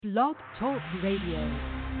Blog Talk Radio.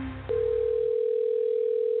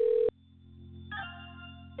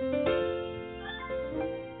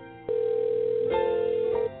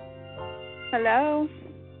 Hello.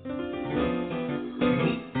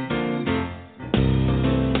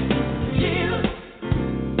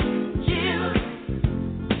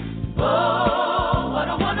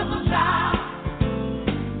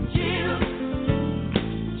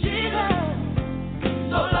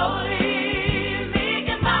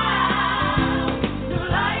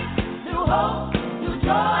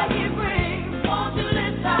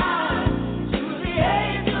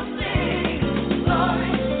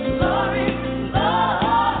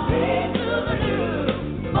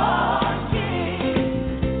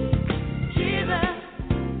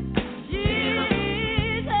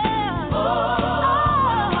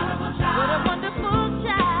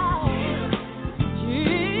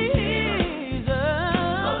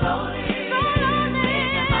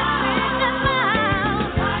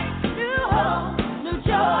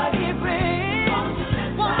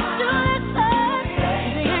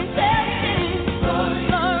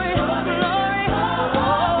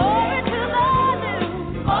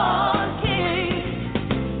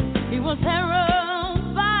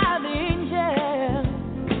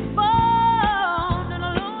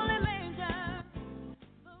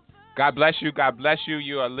 God bless you. God bless you.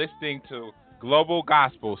 You are listening to Global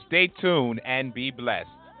Gospel. Stay tuned and be blessed.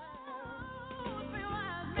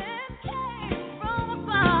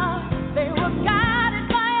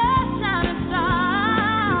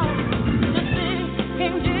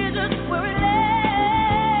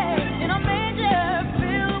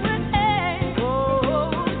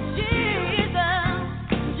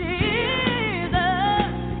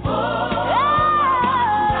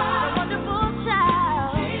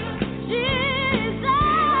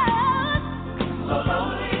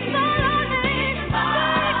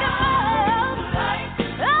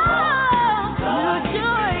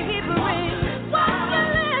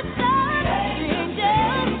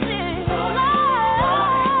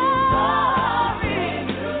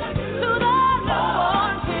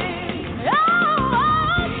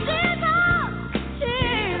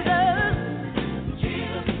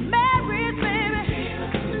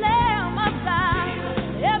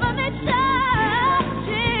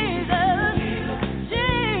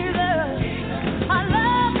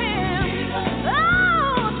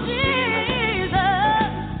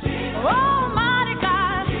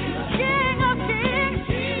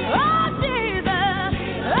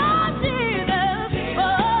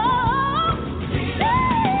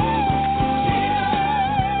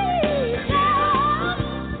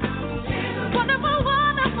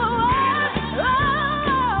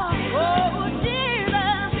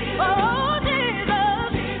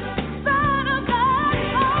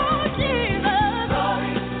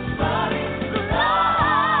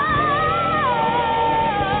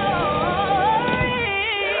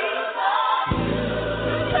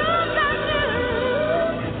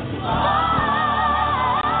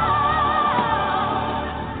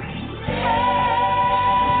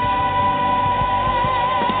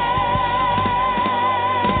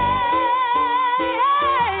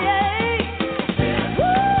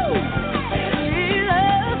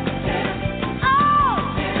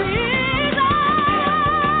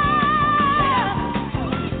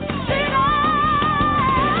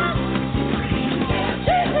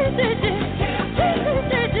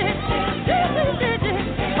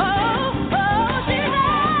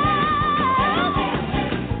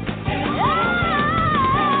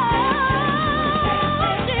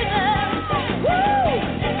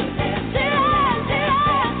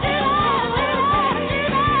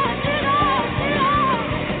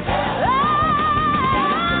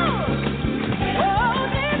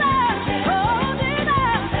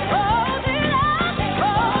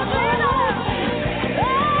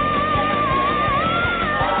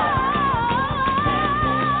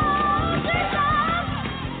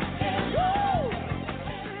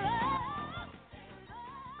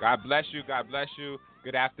 God bless you. God bless you.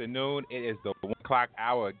 Good afternoon. It is the 1 o'clock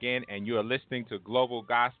hour again, and you are listening to Global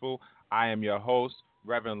Gospel. I am your host,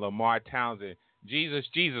 Reverend Lamar Townsend. Jesus,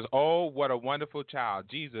 Jesus, oh, what a wonderful child.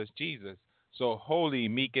 Jesus, Jesus, so holy,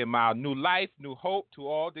 meek, and mild. New life, new hope to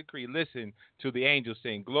all decree. Listen to the angels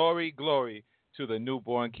sing, glory, glory to the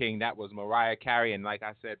newborn King. That was Mariah Carey, and like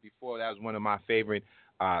I said before, that was one of my favorite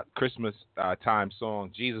Christmas time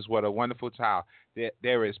songs. Jesus, what a wonderful child.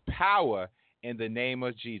 There is power in the name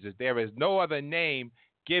of Jesus. There is no other name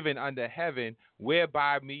given under heaven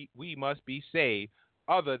whereby we must be saved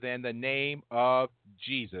other than the name of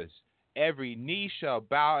Jesus. Every knee shall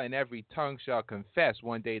bow and every tongue shall confess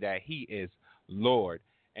one day that he is Lord.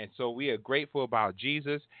 And so we are grateful about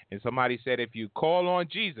Jesus. And somebody said, if you call on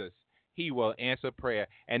Jesus, he will answer prayer.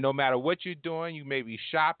 And no matter what you're doing, you may be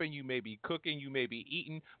shopping, you may be cooking, you may be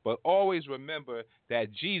eating, but always remember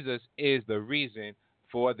that Jesus is the reason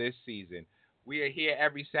for this season. We are here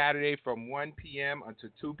every Saturday from 1 p.m. until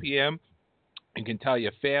 2 p.m. You can tell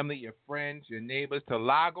your family, your friends, your neighbors to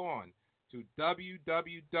log on to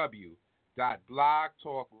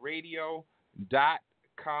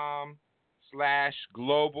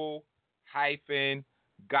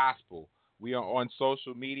www.blogtalkradio.com/global-gospel. We are on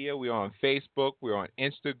social media. We are on Facebook. We're on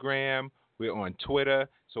Instagram. We're on Twitter.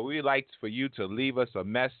 So we'd like for you to leave us a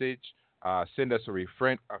message, send us a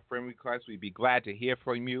friend request. We'd be glad to hear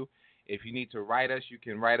from you. If you need to write us, you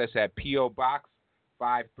can write us at P.O. Box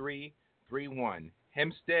 5331,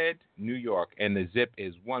 Hempstead, New York, and the zip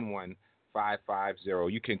is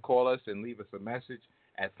 11550. You can call us and leave us a message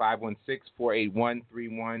at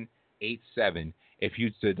 516-481-3187. If you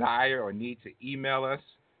desire or need to email us,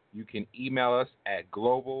 you can email us at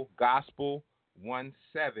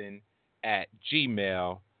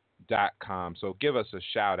globalgospel17@gmail.com. So give us a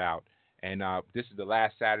shout out. And this is the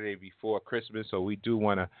last Saturday before Christmas, so we do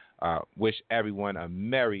want to wish everyone a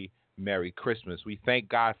Merry Christmas. We thank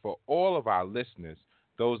God for all of our listeners,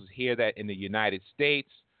 those here that in the United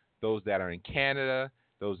States, those that are in Canada,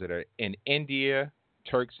 those that are in India,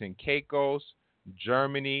 Turks and Caicos,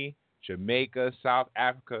 Germany, Jamaica, South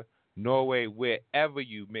Africa, Norway, wherever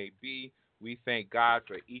you may be. We thank God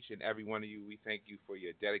for each and every one of you. We thank you for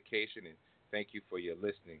your dedication and thank you for your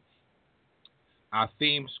listening. Our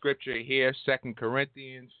theme scripture here, 2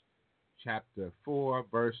 Corinthians chapter 4,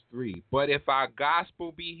 verse 3. But if our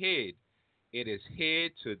gospel be hid, it is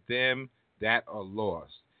hid to them that are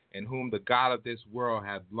lost, in whom the God of this world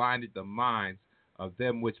hath blinded the minds of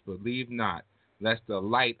them which believe not, lest the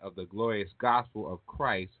light of the glorious gospel of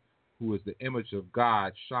Christ, who is the image of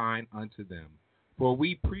God, shine unto them. For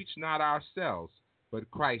we preach not ourselves,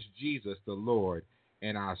 but Christ Jesus the Lord,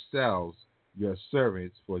 and ourselves your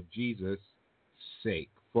servants for Jesus' sake.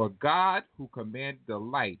 For God, who commanded the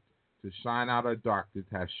light to shine out of darkness,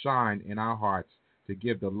 has shined in our hearts to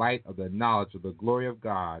give the light of the knowledge of the glory of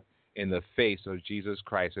God in the face of Jesus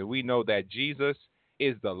Christ. And we know that Jesus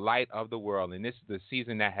is the light of the world, and this is the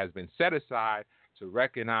season that has been set aside to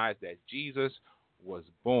recognize that Jesus was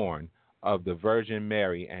born of the Virgin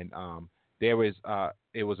Mary, and it was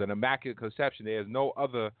an immaculate conception. There is no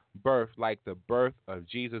other birth like the birth of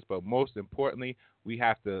Jesus, but most importantly, we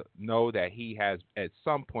have to know that he has, at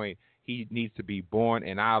some point, he needs to be born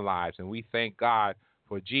in our lives, and we thank God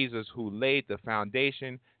for Jesus, who laid the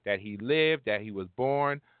foundation, that he lived, that he was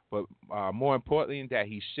born, but more importantly, that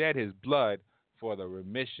he shed his blood for the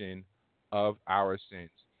remission of our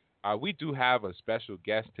sins. We do have a special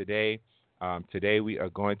guest today. Today we are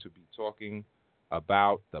going to be talking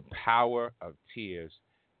about the power of tears,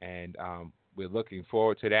 and we're looking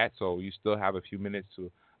forward to that. So you still have a few minutes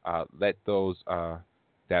to let those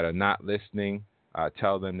that are not listening,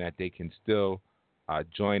 tell them that they can still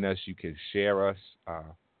join us. You can share us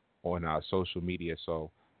on our social media.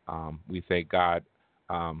 So we thank God.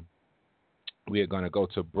 We are going to go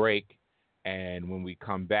to break, and when we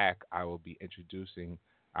come back, I will be introducing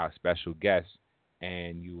our special guest,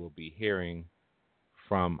 and you will be hearing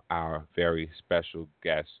from our very special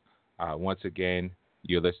guest. Once again,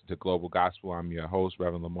 you're listening to Global Gospel. I'm your host,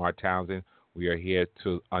 Reverend Lamar Townsend. We are here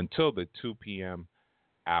until the 2 p.m.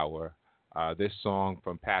 hour. This song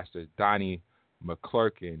from Pastor Donnie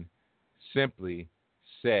McClurkin simply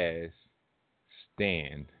says,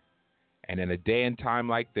 stand. And in a day and time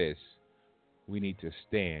like this, we need to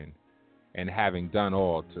stand, and having done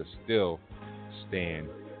all, to still stand.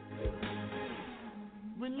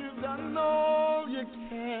 When you've done all you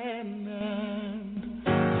can, and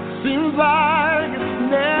seems like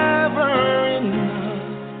it's never enough.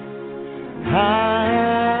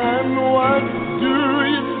 And what do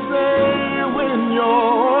you say when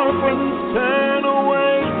your friends turn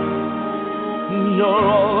away? You're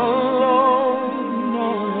all alone,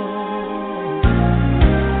 all alone.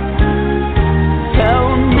 Tell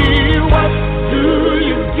me, what do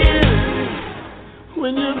you give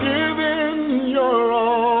when you're giving your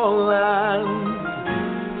all,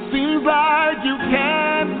 and seems like you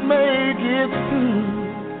can't make it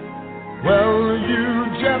through? Well, you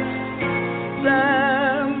just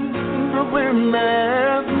stand, but when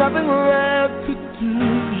there's nothing left to do,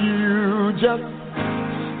 you just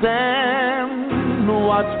stand,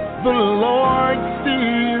 watch the Lord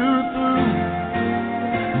see you through.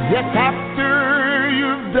 Yes, after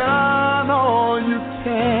you've done all you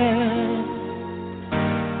can,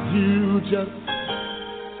 you just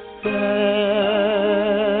stand.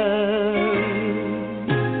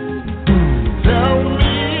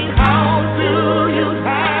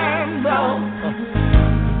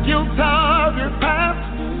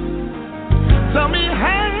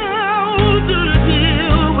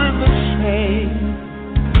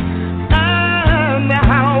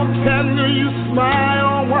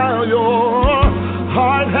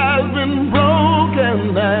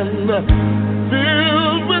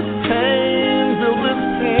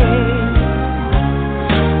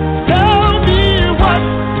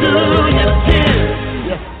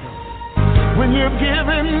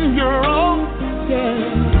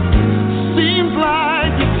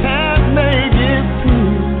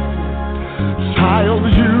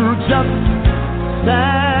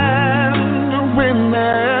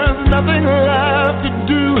 nothing left to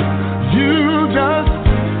do. You just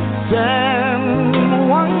stand,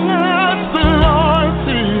 watch the Lord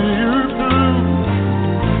see you through.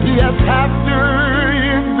 Yes, after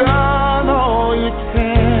you've done all you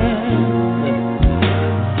can,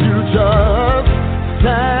 you just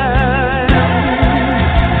stand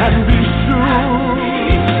and be sure,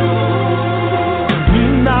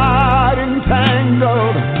 not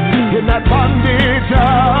entangled in that bondage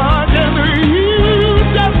again. You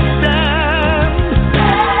just stand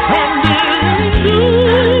and be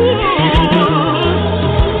sure.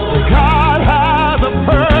 God has a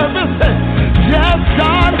purpose. Yes,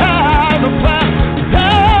 God has a plan.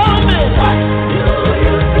 Tell me, what do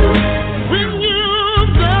you do when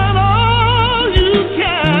you've done all you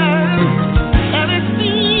can, and it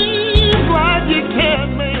seems like you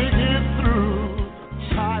can't make it through?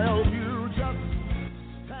 Child, you just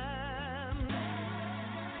stand.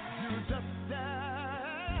 You just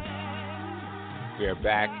stand. We're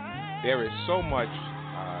back. There is so much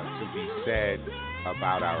to be said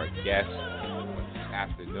about our guest this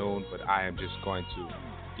afternoon, but I am just going to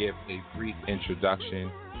give a brief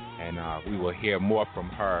introduction, and we will hear more from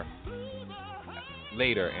her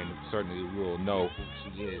later, and certainly we will know who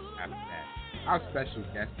she is after that. Our special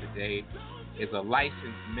guest today is a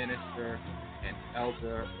licensed minister and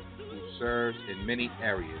elder who serves in many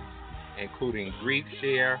areas, including grief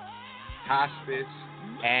share, hospice,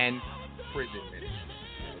 and prison ministry.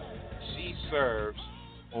 She serves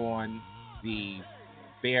on the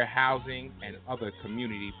Fair Housing and other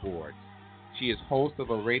community boards. She is host of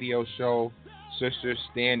a radio show, Sisters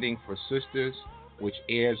Standing for Sisters, which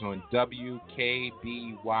airs on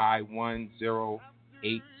WKBY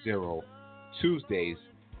 1080 Tuesdays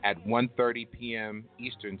at 1:30 p.m.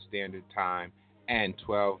 Eastern Standard Time and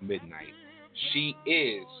 12 midnight. She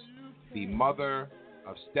is the mother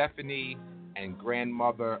of Stephanie and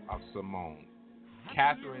grandmother of Simone.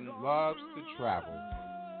 Katherine loves to travel,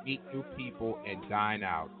 meet new people, and dine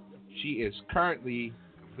out. She is currently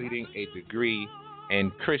completing a degree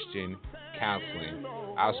in Christian counseling.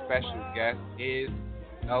 Our special guest is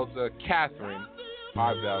Elder Katherine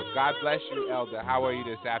Harvell. God bless you, Elder. How are you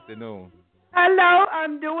this afternoon? Hello,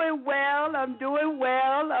 I'm doing well.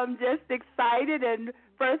 I'm just excited. And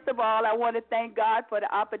first of all, I want to thank God for the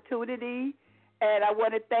opportunity. And I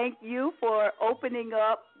want to thank you for opening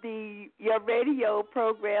up your radio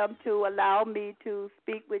program to allow me to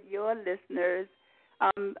speak with your listeners.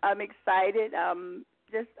 I'm excited. I'm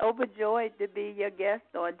just overjoyed to be your guest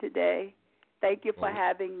on today. Thank you for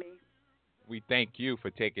having me. We thank you for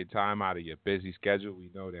taking time out of your busy schedule. We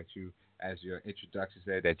know that you, as your introduction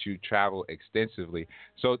said, that you travel extensively.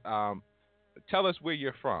 So tell us where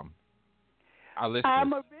you're from. Our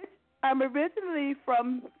listeners. I'm originally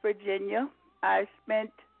from Virginia. I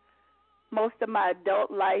spent most of my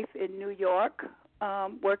adult life in New York,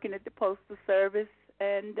 working at the Postal Service,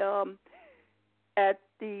 and at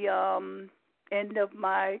the end of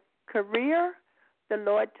my career, the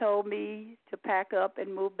Lord told me to pack up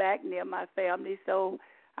and move back near my family. So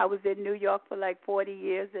I was in New York for like 40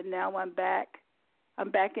 years, and now I'm back.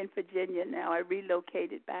 I'm back in Virginia now. I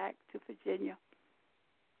relocated back to Virginia.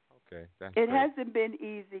 Okay, that's it great. Hasn't been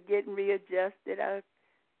easy getting readjusted.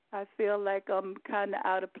 I feel like I'm kind of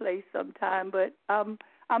out of place sometimes, but I'm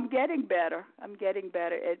getting better. I'm getting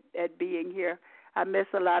better at being here. I miss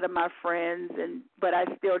a lot of my friends, but I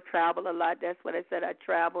still travel a lot. That's what I said. I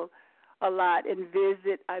travel a lot and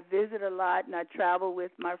visit. I visit a lot, and I travel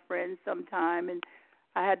with my friends sometime. And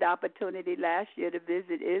I had the opportunity last year to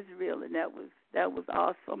visit Israel, and that was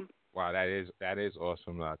awesome. Wow, that is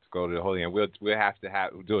awesome to go to the Holy Land. We'll have to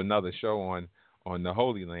do another show on the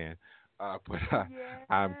Holy Land.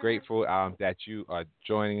 I'm grateful that you are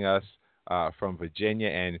joining us from Virginia,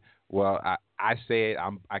 and well, I say it.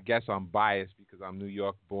 I guess I'm biased because I'm New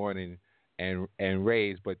York born and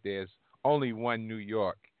raised, but there's only one New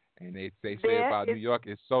York, and they say about New York,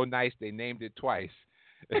 it's so nice they named it twice.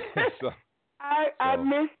 I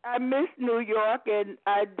miss New York, and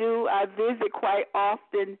I visit quite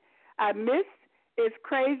often. It's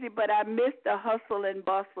crazy, but I miss the hustle and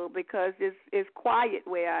bustle because it's quiet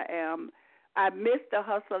where I am. I miss the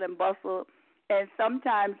hustle and bustle, and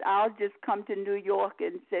sometimes I'll just come to New York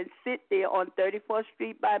and sit there on 34th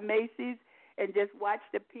Street by Macy's and just watch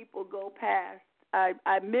the people go past.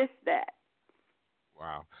 I miss that.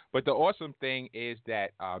 Wow. But the awesome thing is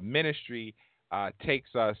that ministry can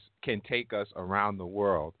take us around the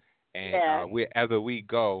world, and wherever we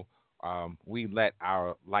go, we let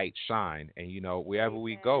our light shine. And wherever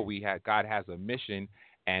we go, God has a mission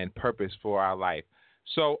and purpose for our life.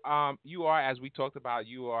 So you are, as we talked about,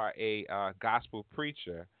 you are a gospel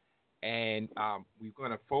preacher, and we're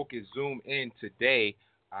going to zoom in today.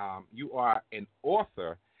 You are an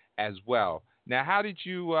author as well. Now, how did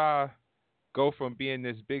you go from being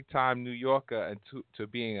this big time New Yorker to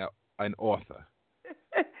being an author?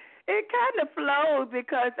 It kind of flowed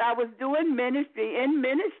because I was doing ministry. In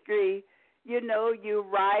ministry, you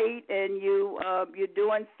write and you're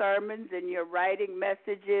doing sermons and you're writing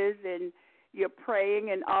messages and you're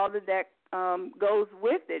praying and all of that goes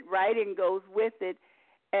with it. Writing goes with it.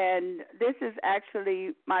 And this is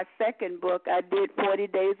actually my second book. I did 40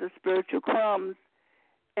 Days of Spiritual Crumbs,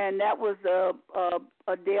 and that was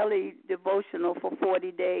a daily devotional for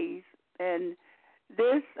 40 days. And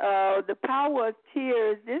this, The Power of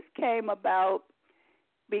Tears, this came about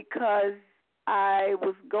because I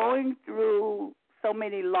was going through so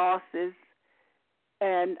many losses,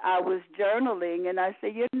 and I was journaling, and I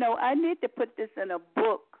said, I need to put this in a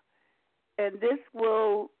book, and this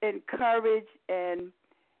will encourage and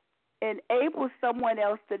enable someone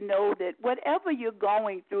else to know that whatever you're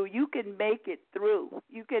going through, you can make it through.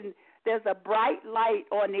 There's a bright light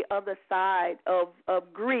on the other side of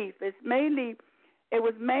grief. It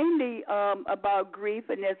was mainly about grief,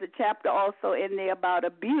 and there's a chapter also in there about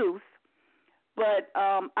abuse. But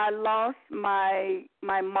I lost my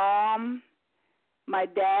mom, my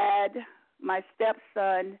dad, my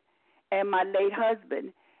stepson, and my late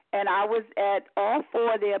husband. And I was at all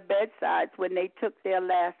four of their bedsides when they took their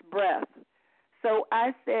last breath. So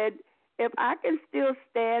I said, if I can still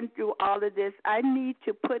stand through all of this, I need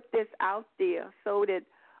to put this out there so that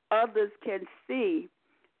others can see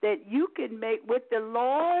that you can with the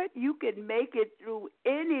Lord, you can make it through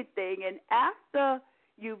anything. And after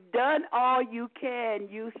you've done all you can,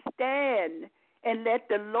 you stand and let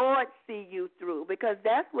the Lord see you through, because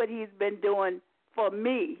that's what he's been doing for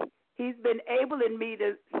me. He's been enabling me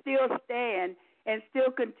to still stand and still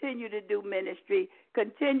continue to do ministry,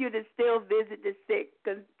 continue to still visit the sick,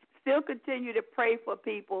 still continue to pray for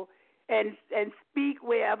people and speak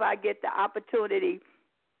wherever I get the opportunity,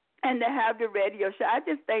 and to have the radio show. I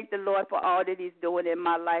just thank the Lord for all that he's doing in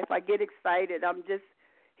my life. I get excited.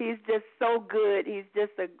 He's just so good. He's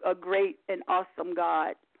just a great and awesome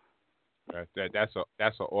God. That's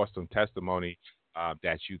an awesome testimony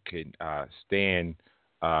that you can stand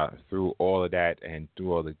through all of that and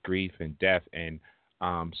through all the grief and death, and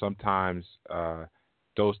sometimes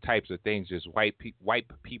those types of things just wipe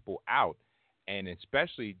people out, and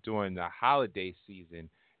especially during the holiday season,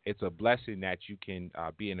 it's a blessing that you can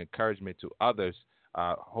be an encouragement to others.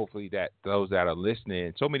 Hopefully that those that are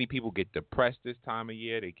listening, so many people get depressed this time of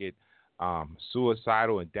year. They get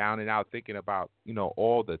suicidal and down and out, thinking about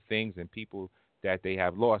all the things and people that they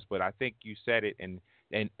have lost. But I think you said it, and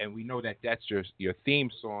we know that that's your theme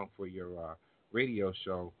song for your radio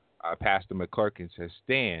show, Pastor McClurkin, says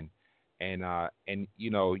stand, and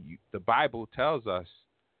the Bible tells us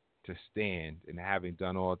to stand, and having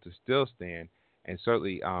done all to still stand, and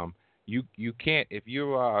certainly you can't if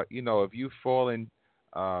you've fallen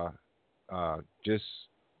just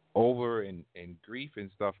over in grief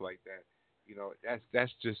and stuff like that,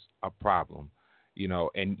 that's just a problem,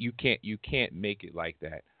 and you can't make it like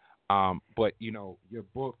that. But your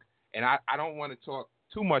book, and I don't want to talk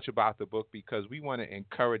too much about the book because we want to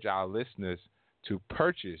encourage our listeners to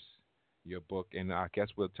purchase your book, and I guess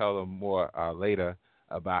we'll tell them more later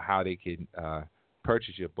about how they can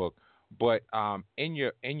purchase your book. But in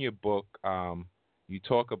your book, you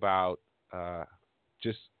talk about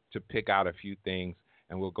just to pick out a few things,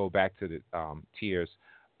 and we'll go back to the tears.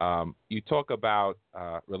 You talk about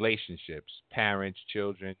relationships, parents,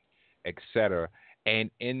 children, etc.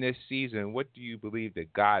 And in this season, what do you believe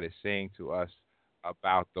that God is saying to us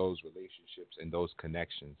about those relationships and those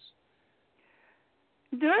connections?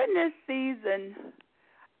 During this season,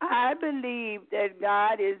 I believe that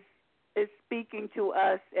God is speaking to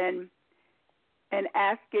us and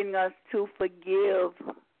asking us to forgive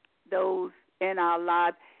those in our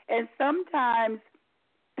lives. And sometimes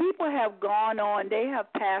people have gone on, they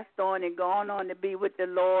have passed on and gone on to be with the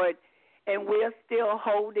Lord, and we're still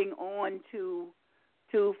holding on to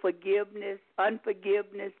forgiveness,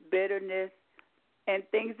 unforgiveness, bitterness, and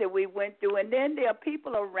things that we went through. And then there are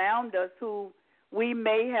people around us who we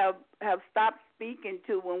may have stopped speaking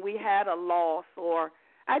to when we had a loss, or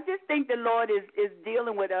I just think the Lord is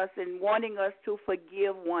dealing with us and wanting us to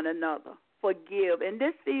forgive one another. Forgive. In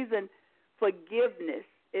this season, forgiveness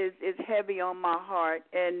is heavy on my heart,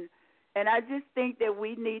 and I just think that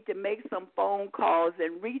we need to make some phone calls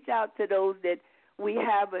and reach out to those that we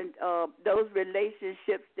haven't, those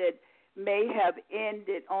relationships that may have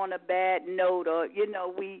ended on a bad note, or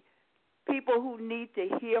people who need to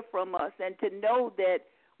hear from us and to know that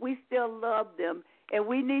we still love them. and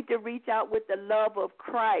we need to reach out with the love of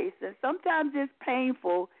Christ. And sometimes it's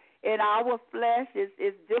painful in our flesh.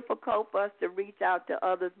 It's difficult for us to reach out to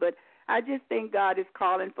others, but I just think God is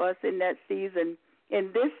calling for us in that season,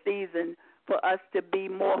 in this season, for us to be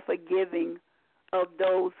more forgiving of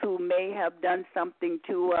those who may have done something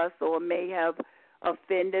to us or may have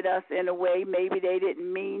offended us in a way maybe they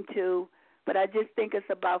didn't mean to. But I just think it's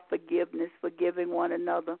about forgiveness, forgiving one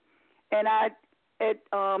another. And I'd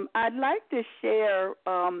like to share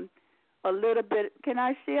a little bit. Can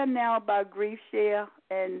I share now about Grief Share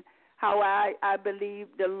and how I believe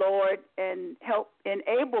the Lord and help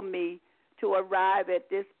enable me to arrive at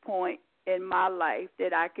this point in my life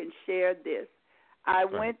that I can share this. I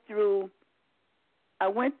went through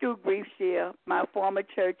Grief Share. My former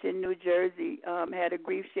church in New Jersey had a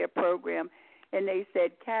Grief Share program, and they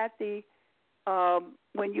said, Kathy,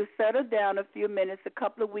 when you settle down a few minutes, a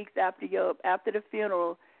couple of weeks after the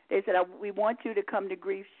funeral, they said, we want you to come to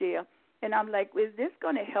Grief Share. And I'm like, is this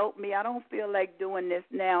going to help me? I don't feel like doing this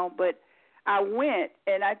now. But I went,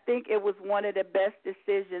 and I think it was one of the best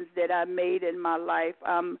decisions that I made in my life.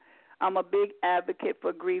 I'm a big advocate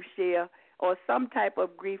for Grief Share or some type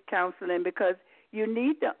of grief counseling, because you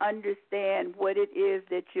need to understand what it is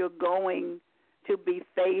that you're going to be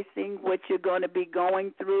facing, what you're going to be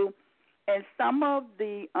going through. And some of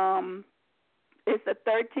the it's a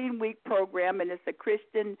 13-week program, and it's a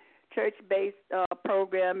Christian church-based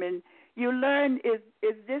program, and you learn, is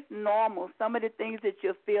this normal? Some of the things that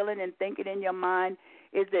you're feeling and thinking in your mind,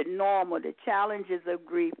 is it normal? The challenges of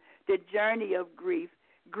grief, the journey of grief,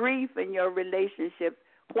 grief in your relationships.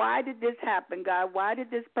 Why did this happen, God? Why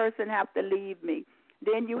did this person have to leave me?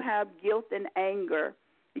 Then you have guilt and anger.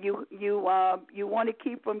 You want to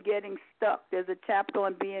keep from getting stuck. There's a chapter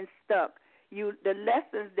on being stuck. The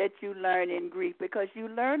lessons that you learn in grief, because you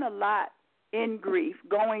learn a lot in grief,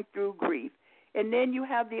 going through grief. And then you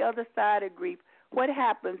have the other side of grief. What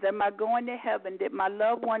happens? Am I going to heaven? Did my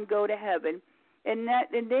loved one go to heaven? And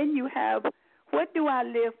then you have, what do I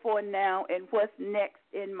live for now, and what's next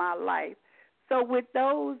in my life? So with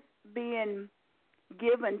those being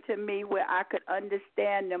given to me where I could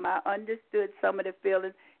understand them, I understood some of the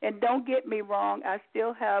feelings. And don't get me wrong, I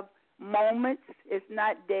still have moments. It's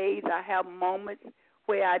not days. I have moments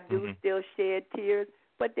where I do still shed tears,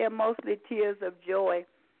 but they're mostly tears of joy.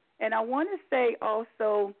 And I want to say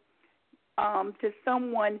also to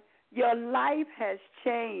someone, your life has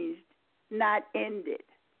changed, not ended.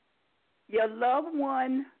 Your loved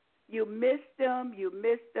one, you miss them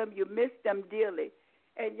dearly.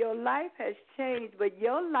 And your life has changed, but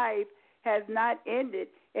your life has not ended.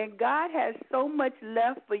 And God has so much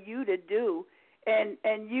left for you to do. And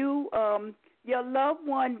you, your loved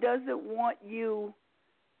one doesn't want you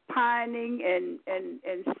pining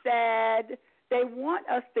and sad. They want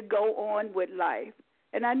us to go on with life.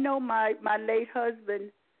 And I know my late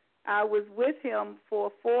husband, I was with him for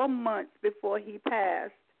 4 months before he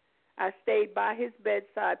passed. I stayed by his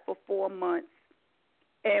bedside for 4 months.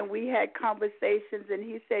 And we had conversations, and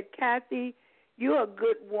he said, Kathy, you're a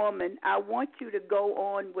good woman. I want you to go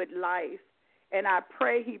on with life. And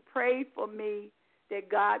he prayed for me that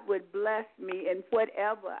God would bless me in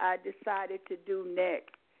whatever I decided to do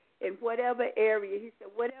next. In whatever area, he said,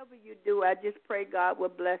 whatever you do, I just pray God will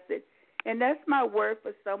bless it. And that's my word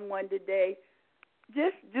for someone today.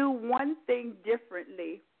 Just do one thing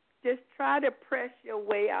differently. Just try to press your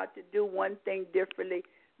way out to do one thing differently.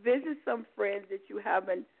 Visit some friends that you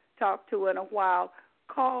haven't talked to in a while.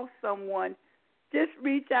 Call someone. Just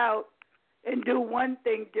reach out and do one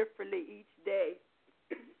thing differently each day.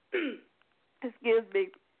 Excuse me,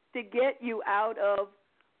 to get you out of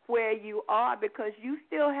where you are, because you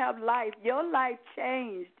still have life. Your life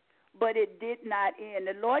changed, but it did not end.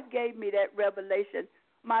 The Lord gave me that revelation.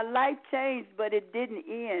 My life changed, but it didn't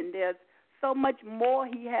end. There's so much more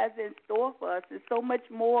he has in store for us. There's so much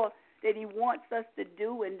more that he wants us to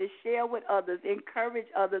do and to share with others, encourage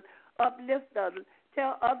others, uplift others,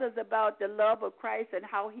 tell others about the love of Christ and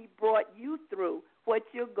how he brought you through what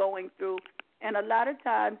you're going through. And a lot of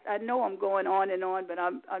times, I know I'm going on and on, but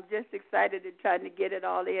I'm just excited and trying to get it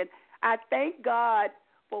all in. I thank God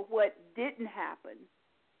for what didn't happen.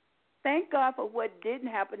 Thank God for what didn't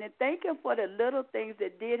happen, and thank him for the little things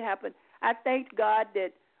that did happen. I thank God that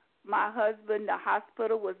my husband, the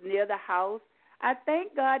hospital was near the house. I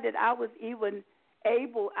thank God that I was even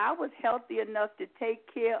I was healthy enough to take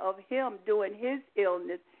care of him during his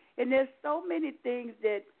illness. And there's so many things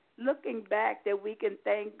that, looking back, that we can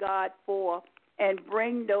thank God for and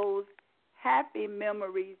bring those happy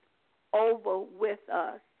memories over with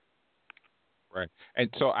us. Right. And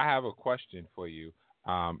so I have a question for you.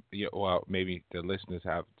 Well, maybe the listeners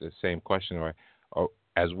have the same question. Right?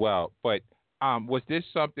 as well. But was this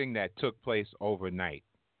something that took place overnight?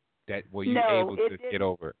 That were you No, able to get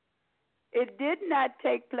over? It did not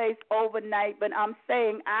take place overnight, but I'm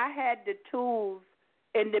saying I had the tools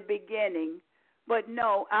in the beginning. But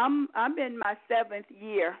no, I'm in my 7th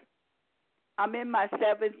year. I'm in my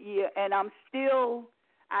 7th year, and I still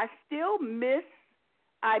miss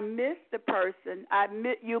the person.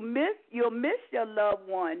 You'll miss your loved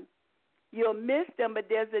one. You'll miss them, but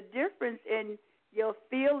there's a difference in your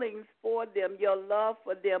feelings for them, your love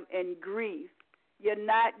for them, and grief. You're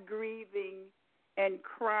not grieving and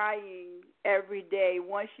crying every day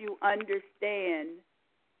once you understand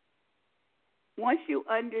what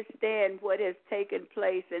has taken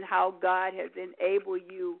place and how God has enabled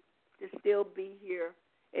you to still be here,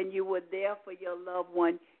 and you were there for your loved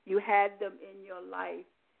one. You had them in your life,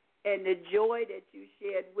 and the joy that you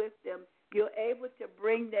shared with them, you're able to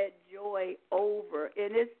bring that joy over.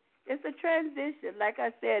 And it's a transition. Like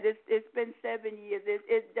I said, it's been 7 years.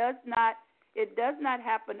 It does not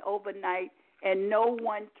happen overnight, and no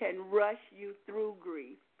one can rush you through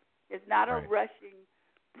grief. It's not a rushing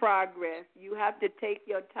progress. You have to take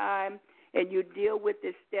your time, and you deal with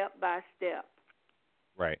it step by step.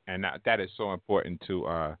 Right, and that is so important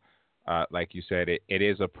to, like you said, it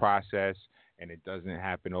is a process, and it doesn't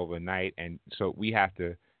happen overnight, and so we have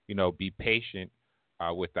to, be patient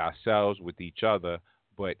with ourselves, with each other.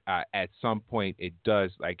 But at some point, it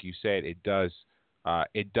does, like you said, it doesn't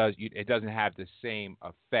have the same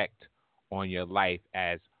effect on your life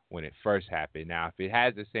as when it first happened. Now, if it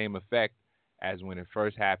has the same effect as when it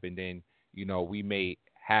first happened, then we may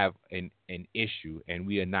have an issue, and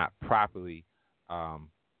we are not properly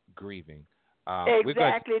grieving.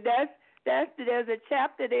 Exactly. There's a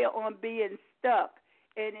chapter there on being stuck,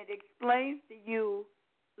 and it explains to you,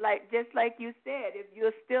 just like you said, if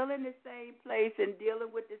you're still in the same place and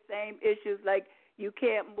dealing with the same issues, like you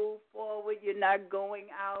can't move forward, you're not going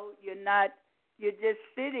out, you're just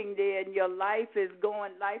sitting there, and your life is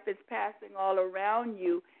passing all around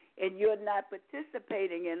you, and you're not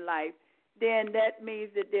participating in life, then that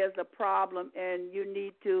means that there's a problem, and you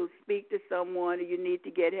need to speak to someone, or you need to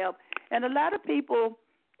get help. And a lot of people,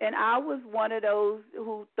 and I was one of those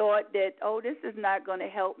who thought that, this is not going to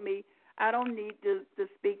help me. I don't need to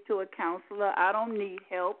speak to a counselor. I don't need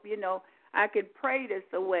help. I can pray this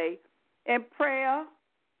away. And prayer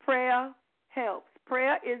helps.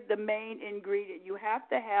 Prayer is the main ingredient. You have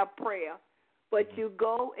to have prayer, but you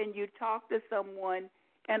go and you talk to someone,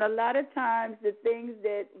 and a lot of times the things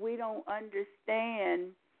that we don't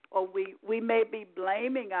understand, or we may be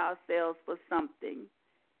blaming ourselves for something.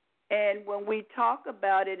 And when we talk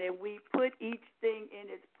about it and we put each thing in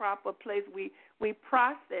its proper place, we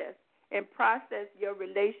process your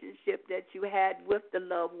relationship that you had with the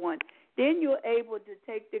loved one. Then you're able to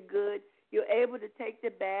take the good, you're able to take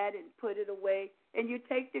the bad and put it away, and you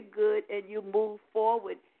take the good and you move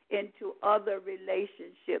forward into other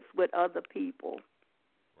relationships with other people.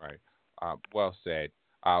 Right. Well said.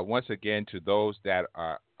 Once again, to those that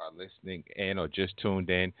are listening in or just tuned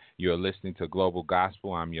in, you're listening to Global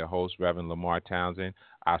Gospel. I'm your host, Reverend Lamar Townsend.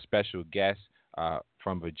 Our special guest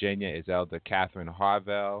from Virginia is Elder Katherine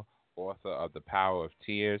Harvell, author of The Power of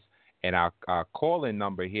Tears. And our call-in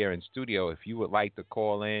number here in studio, if you would like to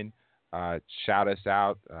call in, shout us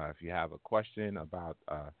out. If you have a question about,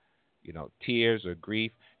 tears or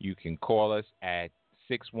grief, you can call us at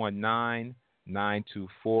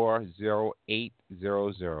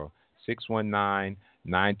 619-924-0800.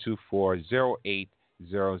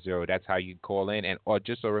 619-924-0800. That's how you call in. Or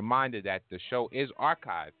just a reminder that the show is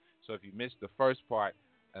archived. So if you missed the first part,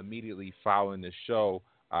 immediately following the show,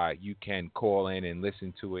 you can call in and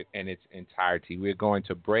listen to it in its entirety. We're going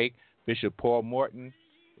to break. Bishop Paul Morton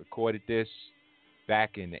recorded this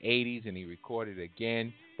back in the 80s, and he recorded it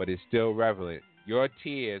again, but it's still relevant. Your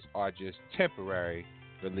tears are just temporary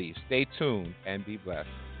relief. Stay tuned and be blessed.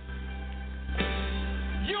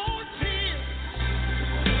 Your tears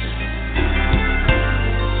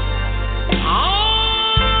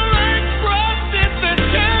are expressed that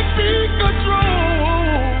can't be controlled.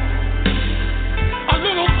 A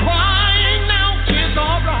little crying now is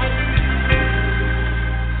alright,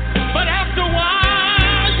 but after a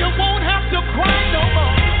while you won't have to cry no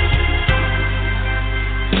more.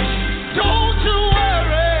 Don't you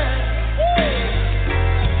worry,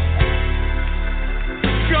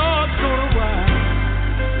 God's gonna wipe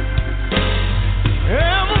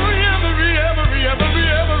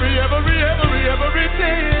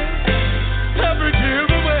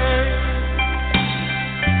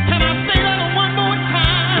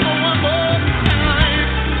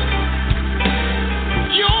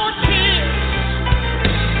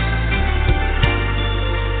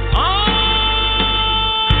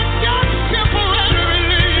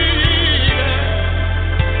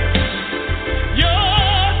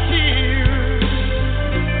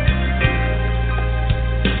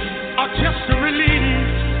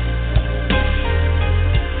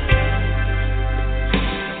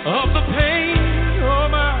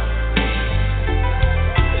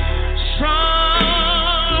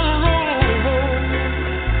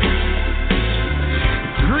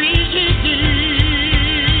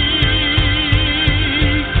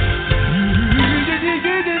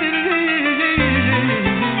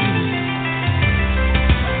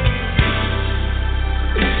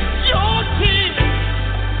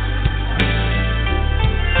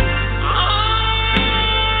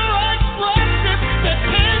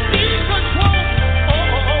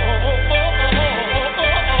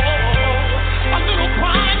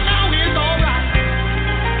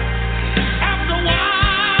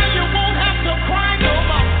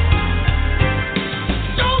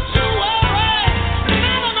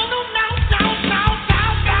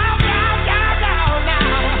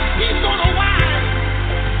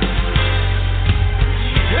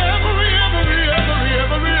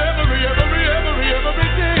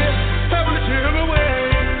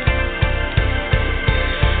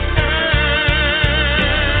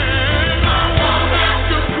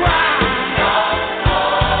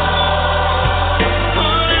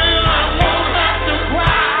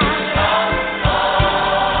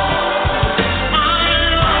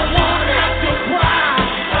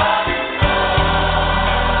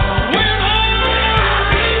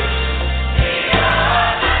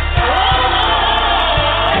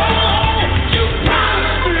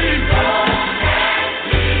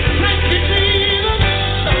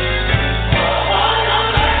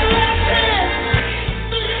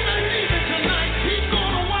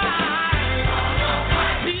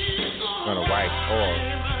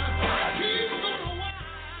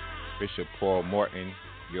Bishop Paul Morton.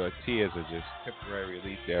 Your tears are just temporary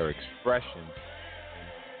relief. They're expressions.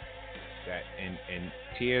 That and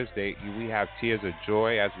tears, we have tears of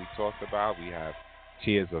joy, as we talked about. We have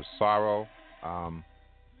tears of sorrow.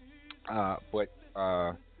 But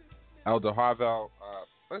Elder Harvell,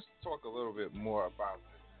 let's talk a little bit more about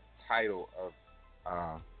the title of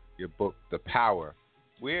your book, The Power.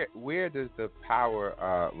 Where does the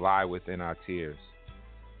power lie within our tears?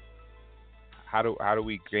 How do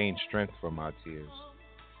we gain strength from our tears?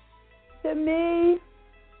 To me,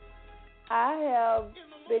 I have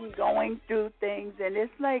been going through things, and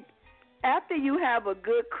it's like after you have a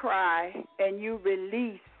good cry and you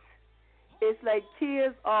release, it's like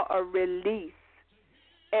tears are a release.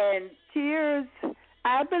 And tears,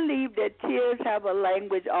 I believe that tears have a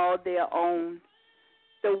language all their own.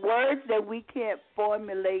 The words that we can't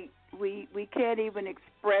formulate, we can't even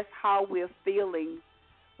express how we're feeling.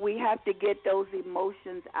 We have to get those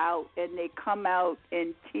emotions out, and they come out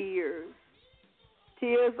in tears.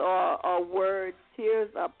 Tears are words. Tears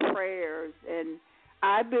are prayers. And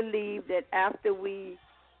I believe that after we're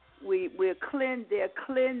cleansed, they're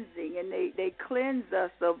cleansing, and they cleanse us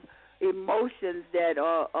of emotions that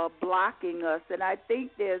are blocking us. And I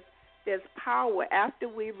think there's power after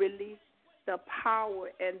we release. The power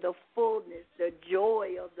and the fullness, the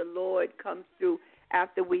joy of the Lord comes through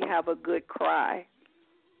after we have a good cry.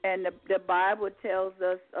 And the Bible tells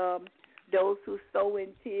us those who sow in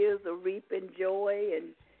tears will reap in joy.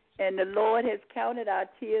 And the Lord has counted our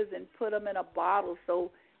tears and put them in a bottle. So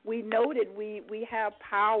we know that we have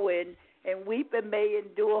power, and weeping may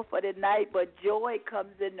endure for the night, but joy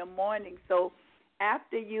comes in the morning. So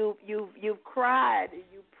after you've cried and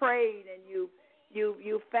you prayed and you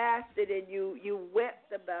fasted and you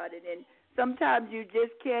wept about it, and sometimes you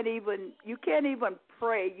can't even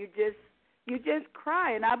pray. You just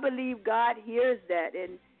cry, and I believe God hears that,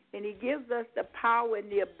 and He gives us the power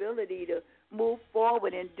and the ability to move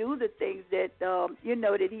forward and do the things that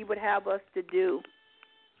that He would have us to do.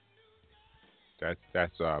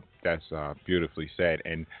 That's beautifully said,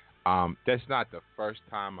 and that's not the first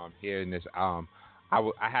time I'm hearing this. I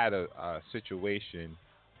had a situation.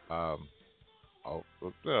 A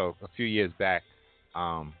few years back,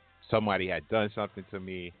 somebody had done something to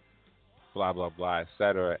me, blah, blah, blah,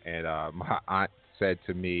 etc. And my aunt said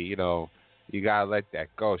to me, you gotta let that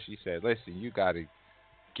go. She said, listen, you gotta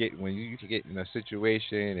when you get in a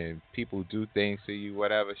situation and people do things to you,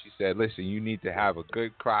 whatever, she said, listen, you need to have a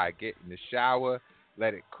good cry. Get in the shower,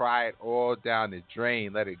 let it cry it all down the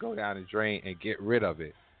drain, let it go down the drain and get rid of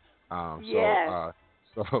it. Yes.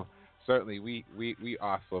 So certainly we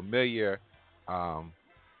are familiar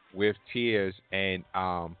with tears, and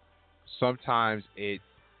sometimes it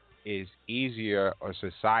is easier, or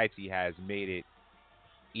society has made it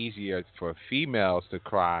easier for females to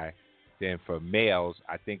cry than for males.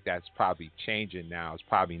 I think that's probably changing now. It's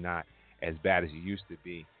probably not as bad as it used to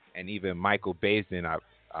be. And even Michael Baisden,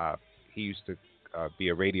 he used to be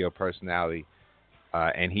a radio personality,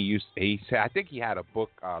 and he said, I think he had a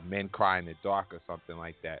book, Men Cry in the Dark or something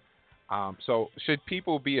like that. So should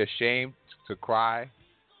people be ashamed to cry?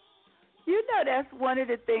 That's one of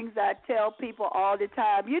the things I tell people all the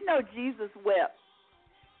time. Jesus wept.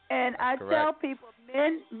 And I tell people,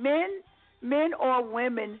 men or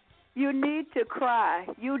women, you need to cry.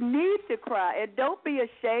 You need to cry. And don't be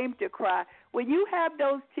ashamed to cry. When you have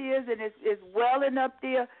those tears and it's welling up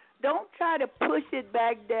there, don't try to push it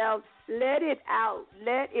back down. Let it out.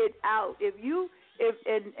 Let it out.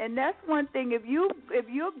 And that's one thing. If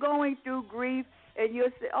you're going through grief and you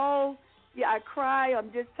say, oh, yeah, I cry, I'm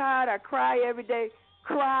just tired, I cry every day,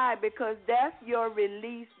 cry, because that's your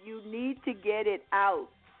release. You need to get it out.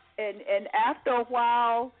 And after a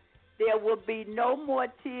while, there will be no more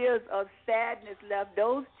tears of sadness left.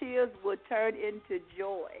 Those tears will turn into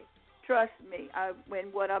joy. Trust me when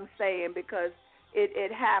what I'm saying, because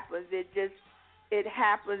it happens. It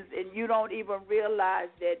happens, and you don't even realize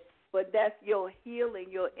that. But that's your healing.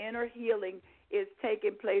 Your inner healing is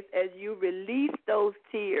taking place as you release those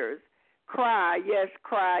tears. Cry, yes,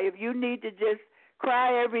 cry. If you need to just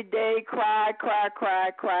cry every day, cry,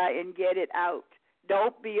 and get it out.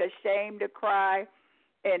 Don't be ashamed to cry.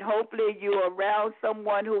 And hopefully you're around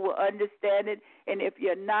someone who will understand it. And if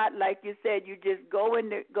you're not, like you said, you just go in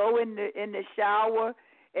the shower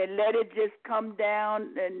and let it just come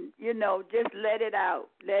down, and just let it out.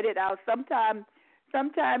 Let it out. Sometimes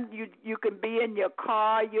you can be in your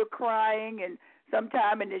car, you're crying, and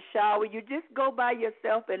sometime in the shower, you just go by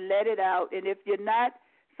yourself and let it out. And if you're not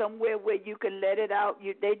somewhere where you can let it out,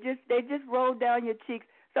 they just roll down your cheeks.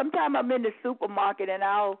 Sometimes I'm in the supermarket and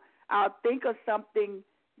I'll think of something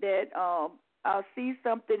that I'll see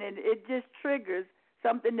something and it just triggers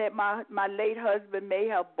something that my late husband may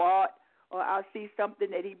have bought, or I'll see something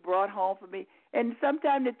that he brought home for me. And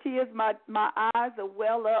sometimes the tears, my eyes are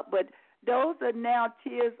well up, but those are now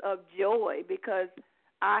tears of joy because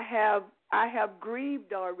I have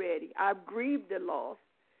grieved already. I've grieved the loss.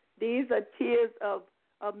 These are tears of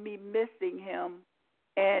me missing him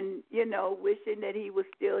and, wishing that he was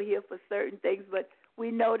still here for certain things, but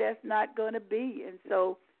we know that's not going to be. And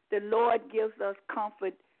so the Lord gives us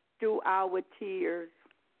comfort through our tears.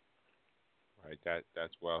 Right,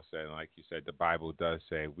 that's well said. And like you said, the Bible does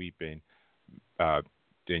say weeping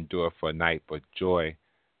endure for a night, but joy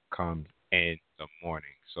comes in the morning.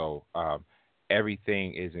 So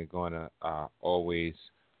everything isn't going to always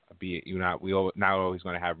be. We're not always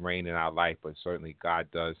going to have rain in our life, but certainly God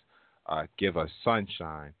does give us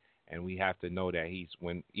sunshine, and we have to know that He's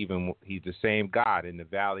the same God in the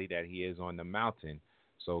valley that He is on the mountain.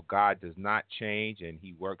 So God does not change, and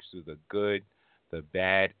He works through the good, the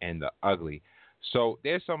bad, and the ugly. So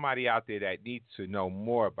there's somebody out there that needs to know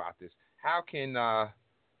more about this. How can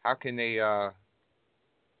they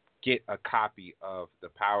get a copy of The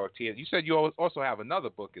Power of Tears? You said you also have another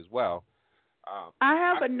book as well. I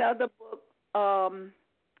have another book,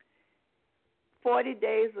 40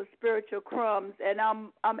 Days of Spiritual Crumbs, and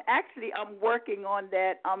I'm working on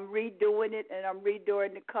that. I'm redoing it, and I'm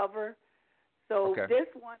redoing the cover. So okay. This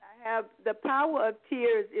one I have, The Power of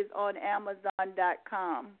Tears, is on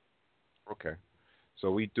Amazon.com. Okay. So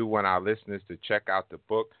we do want our listeners to check out the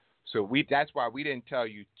book. So that's why we didn't tell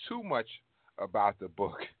you too much about the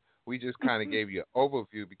book. We just kind of gave you an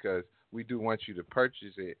overview because we do want you to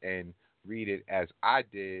purchase it and read it as I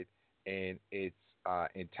did in its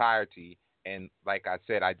entirety. And like I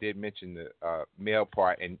said, I did mention the male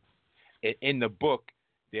part. And in the book,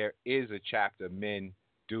 there is a chapter, Men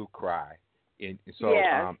Do Cry. And so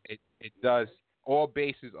yes. It does, all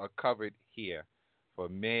bases are covered here for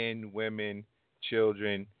men, women,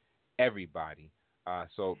 children, everybody.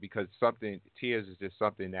 So because tears is just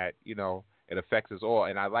something that, it affects us all.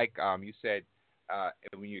 And I like you said,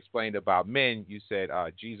 when you explained about men, you said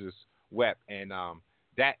Jesus wept. And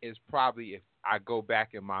that is probably, if I go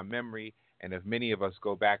back in my memory, and if many of us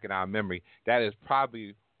go back in our memory, that is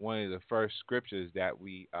probably one of the first scriptures that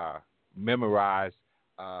we memorized.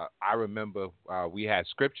 I remember we had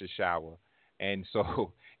scripture shower. And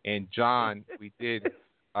so in John, we did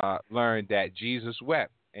learn that Jesus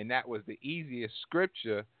wept. And that was the easiest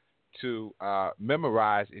scripture to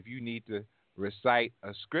memorize if you need to recite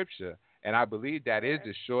a scripture. And I believe that is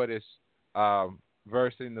the shortest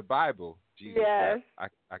verse in the Bible. Jesus wept.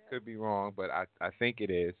 I could be wrong, but I think it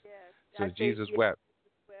is. Yes. So Jesus wept.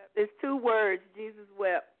 It's 2 words, Jesus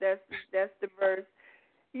wept. That's the verse.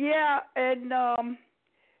 Yeah, and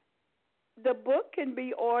the book can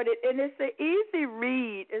be ordered, and it's an easy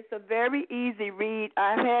read. It's a very easy read.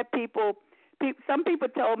 I've had some people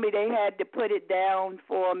told me they had to put it down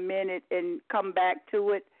for a minute and come back to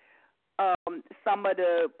it. Some of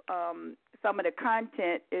the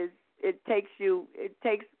content takes you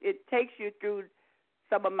through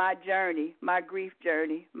some of my journey, my grief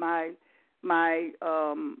journey, my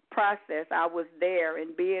process. I was there,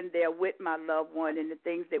 and being there with my loved one and the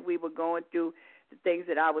things that we were going through, the things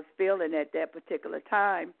that I was feeling at that particular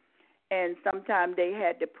time. And sometimes they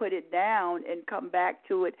had to put it down and come back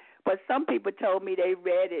to it. But some people told me they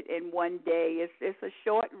read it in one day. It's a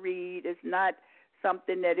short read. It's not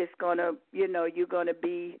something that is going to, you're going to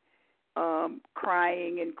be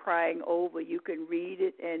crying and crying over. You can read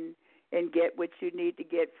it and get what you need to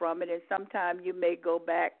get from it. And sometimes you may go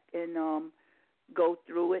back and go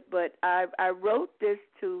through it. But I wrote this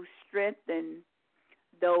to strengthen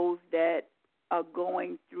those that are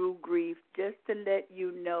going through grief, just to let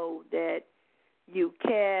you know that you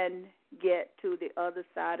can get to the other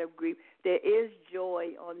side of grief. There is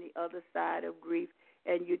joy on the other side of grief,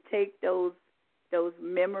 and you take those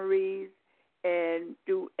memories, and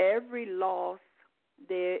through every loss,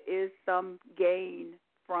 there is some gain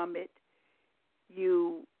from it.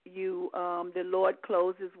 The Lord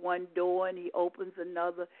closes one door and He opens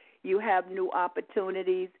another. You have new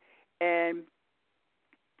opportunities, and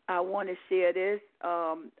I want to share this.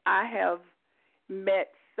 I have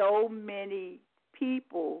met so many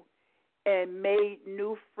people and made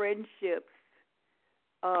new friendships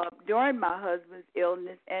during my husband's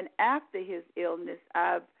illness and after his illness.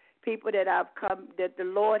 People that the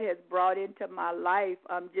Lord has brought into my life.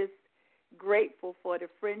 I'm just grateful for the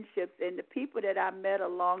friendships and the people that I met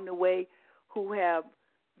along the way who have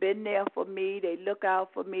been there for me. They look out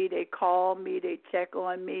for me. They call me. They check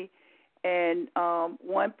on me. And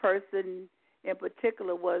one person in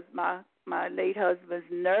particular was my late husband's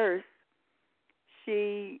nurse,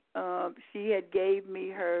 she had gave me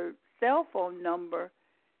her cell phone number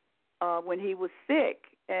when he was sick,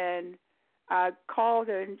 and I called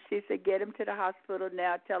her, and she said, get him to the hospital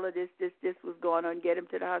now. Tell her this was going on. Get him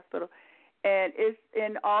to the hospital. And it's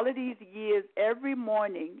in all of these years, every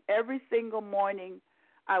single morning,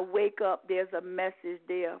 I wake up, there's a message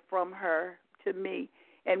there from her to me.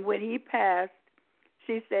 And when he passed,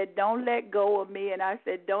 she said, don't let go of me. And I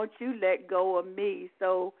said, don't you let go of me.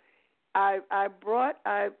 So I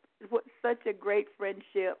such a great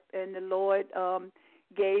friendship, and the Lord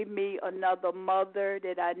gave me another mother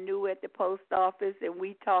that I knew at the post office, and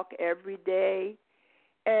we talk every day.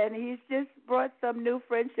 And he's just brought some new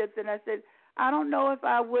friendships. And I said, I don't know if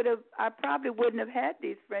I probably wouldn't have had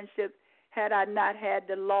these friendships had I not had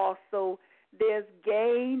the loss. So there's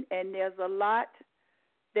gain, and there's a lot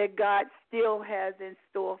that God still has in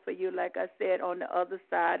store for you, like I said, on the other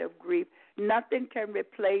side of grief. Nothing can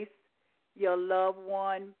replace your loved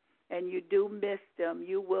one, and you do miss them.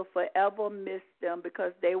 You will forever miss them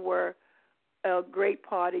because they were a great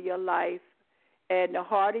part of your life. And the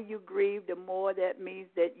harder you grieve, the more that means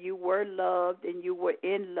that you were loved and you were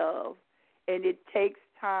in love. And it takes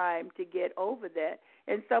time to get over that.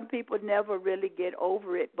 And some people never really get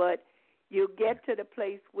over it, but you get to the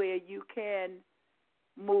place where you can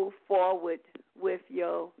move forward with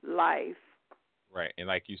your life. Right, and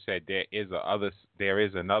like you said, there is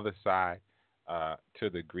another side to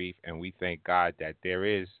the grief, and we thank God that there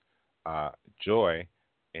is joy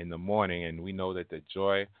in the morning, and we know that the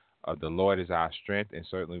joy of the Lord is our strength. And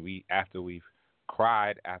certainly, after we've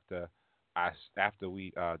cried, the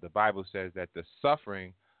Bible says that the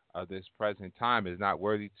suffering of this present time is not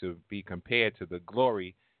worthy to be compared to the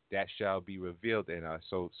glory that shall be revealed in us.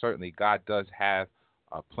 So certainly, God does have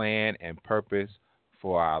a plan and purpose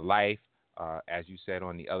for our life. As you said,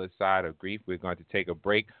 on the other side of grief, we're going to take a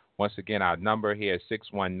break. Once again, our number here is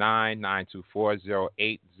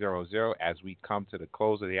 619-924-0800. As we come to the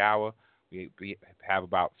close of the hour, we have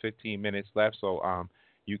about 15 minutes left, so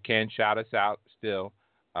you can shout us out still.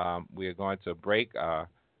 We're going to break.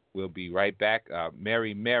 We'll be right back.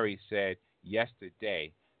 Mary said,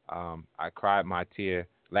 yesterday, I cried my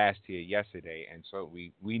last tear yesterday, and so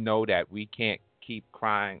we know that we can't keep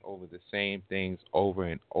crying over the same things over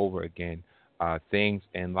and over again. Things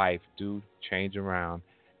in life do change around,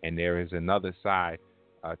 and there is another side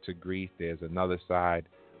to grief. There's another side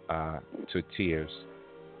to tears.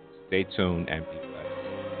 Stay tuned and be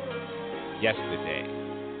blessed. Yesterday.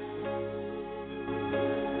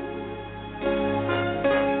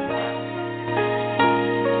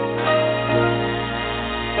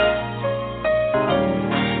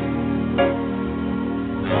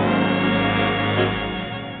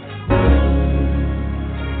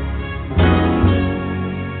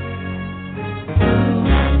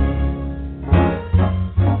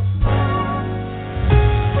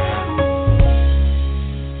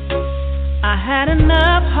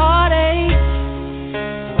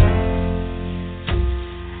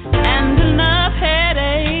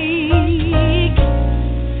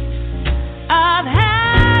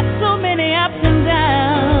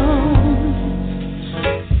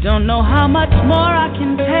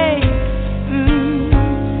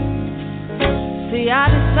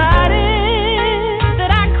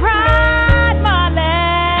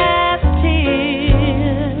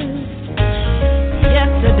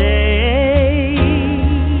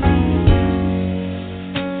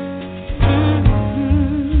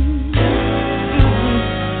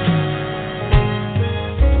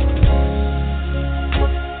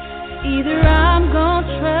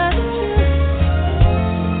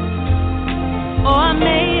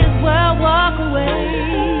 May as well walk away.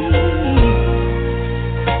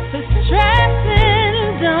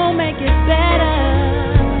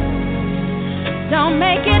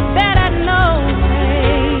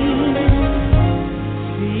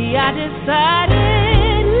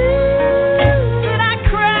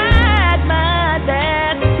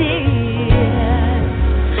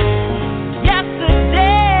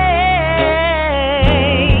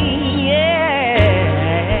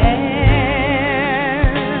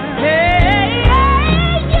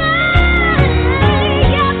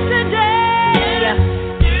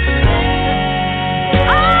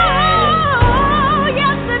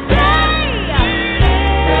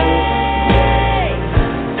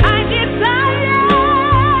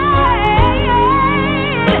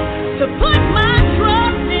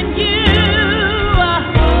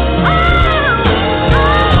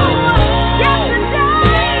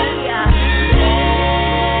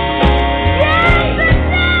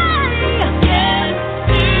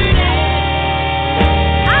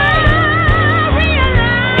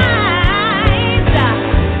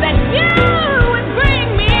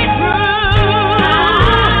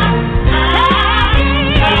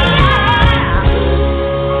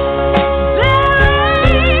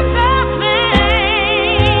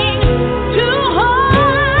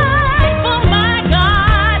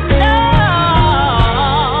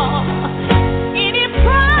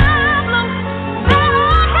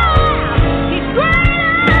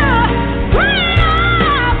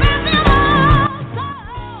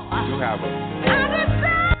 do have a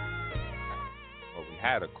well, we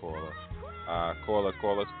had a caller.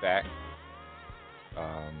 Call us back.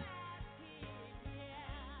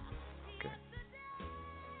 Okay.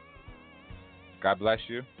 God bless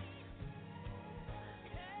you.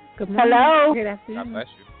 Good morning. Hello. Good afternoon. God bless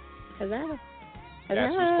you. Hello. Yes,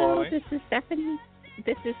 who's Hello. calling? This is Stephanie.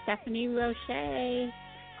 This is Stephanie Roche. Okay,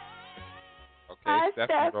 Hi,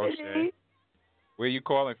 Stephanie Roche. Stephanie. Where are you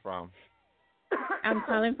calling from? I'm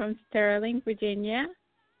calling from Sterling, Virginia.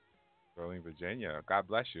 Sterling, Virginia. God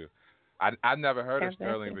bless you. I've never heard of God bless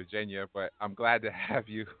Sterling, you. Virginia, but I'm glad to have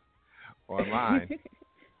you online.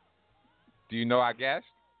 Do you know our guest?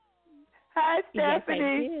 Hi, Yes, I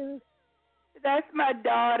Stephanie. do. That's my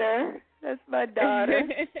daughter.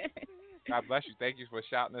 God bless you. Thank you for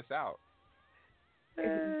shouting us out.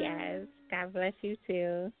 Yes, God bless you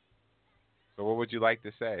too. So what would you like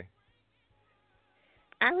to say?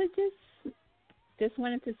 I would just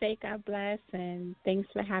wanted to say God bless and thanks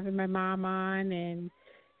for having my mom on, and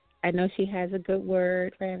I know she has a good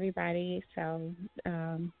word for everybody, so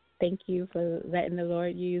thank you for letting the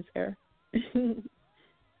Lord use her.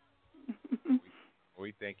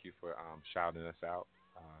 We thank you for shouting us out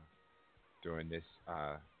during this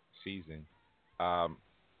season. Do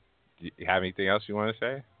you have anything else you want to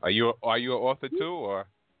say? Are you an author too, or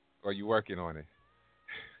are you working on it?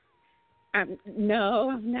 No,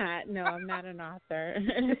 I'm not. No, I'm not an author.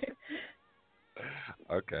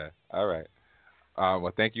 Okay. All right.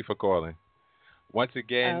 Well, thank you for calling. Once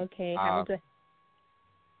again, Okay. Have a good.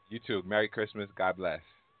 You too. Merry Christmas. God bless.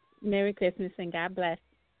 Merry Christmas and God bless.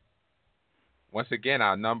 Once again,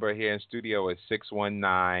 our number here in studio is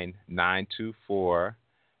 619-924-0800.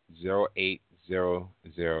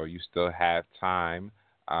 You still have time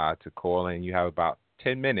to call in. You have about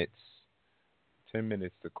 10 minutes. 10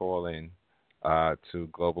 minutes to call in to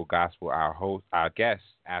Global Gospel. Our guest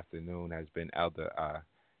afternoon has been Elder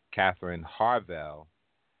Katherine Harvell,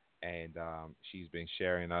 and she's been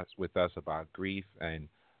sharing with us about grief and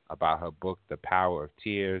about her book, The Power of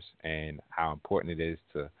Tears, and how important it is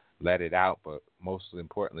to let it out, but most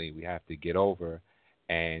importantly, we have to get over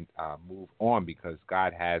and move on because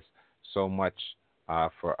God has so much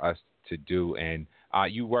for us to do. And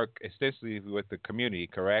you work extensively with the community,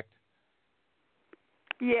 correct?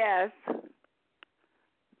 Yes.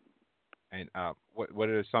 And what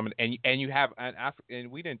are some and you have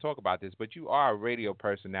and we didn't talk about this, but you are a radio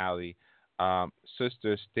personality,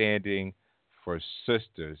 Sister Standing for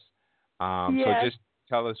Sisters. Yes. So just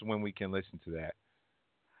tell us when we can listen to that.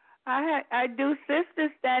 I do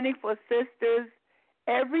Sisters Standing for Sisters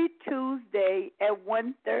every Tuesday at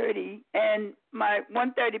 1:30, and my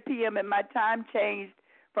 1:30 p.m. and my time changed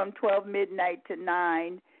from 12 midnight to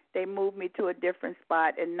 9. They moved me to a different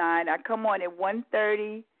spot at 9. I come on at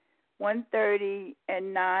 1:30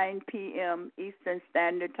 and 9 p.m. Eastern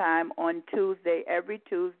Standard Time on Tuesday, every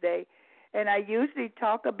Tuesday. And I usually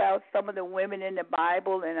talk about some of the women in the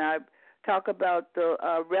Bible, and I talk about the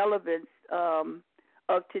relevance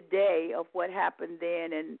of today, of what happened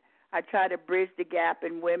then, and I try to bridge the gap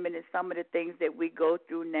in women and some of the things that we go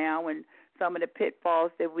through now and some of the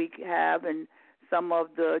pitfalls that we have and some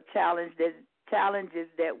of the challenges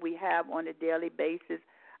that we have on a daily basis.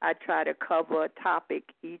 I try to cover a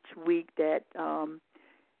topic each week that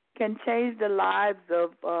can change the lives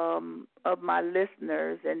of my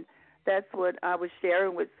listeners, and that's what I was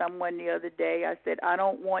sharing with someone the other day. I said, I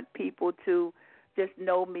don't want people to just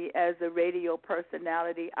know me as a radio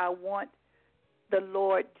personality. I want the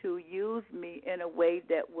Lord to use me in a way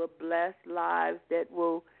that will bless lives, that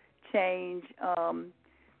will change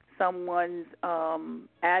someone's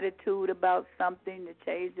attitude about something, to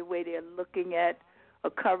change the way they're looking at a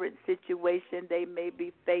current situation they may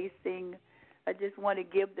be facing. I just want to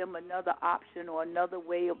give them another option or another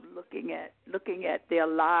way of looking at their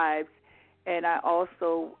lives, and I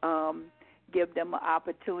also give them an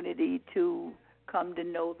opportunity to come to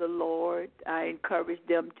know the Lord. I encourage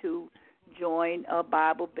them to join a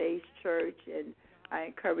Bible-based church, and I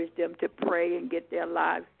encourage them to pray and get their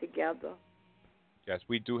lives together. Yes,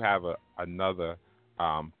 we do have another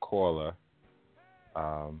caller.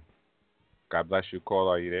 God bless you,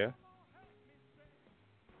 caller. Are you there?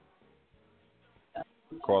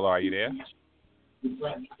 Caller, are you there?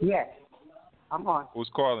 Yes, I'm on. Who's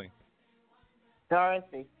calling?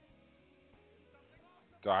 Dorothy.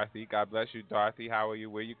 Dorothy. God bless you, Dorothy. How are you?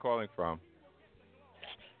 Where are you calling from?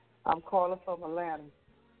 I'm calling from Atlanta.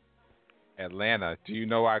 Atlanta. Do you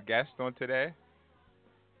know our guest on today?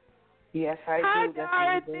 Yes, I Hi, do.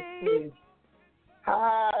 That's Dorothy.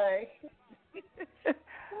 Hi.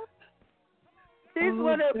 She's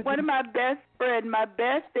one of my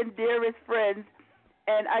best and dearest friends.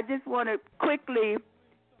 And I just want to quickly,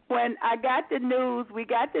 when I got the news, we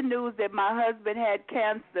got the news that my husband had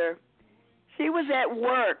cancer. She was at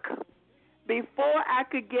work. Before I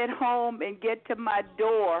could get home and get to my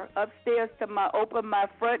door upstairs open my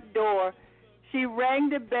front door, she rang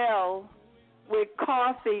the bell with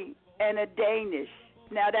coffee and a Danish.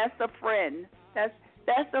 Now that's a friend.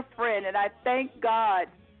 That's a friend, and I thank God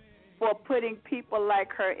for putting people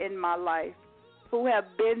like her in my life who have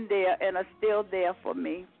been there and are still there for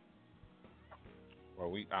me. Well,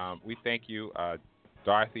 we thank you,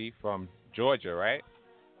 Dorothy from Georgia, right?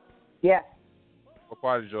 Yes. What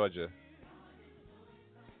part of Georgia?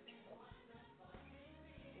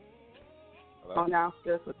 Hello? Oh, now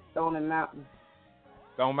just with Stone Mountain.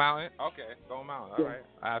 Stone Mountain? Okay, Stone Mountain. All right.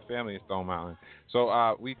 I have family in Stone Mountain.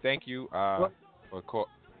 So we thank you for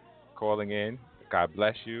calling in. God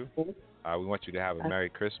bless you. We want you to have a Merry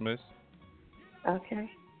Christmas. Okay.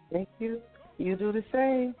 Thank you. You do the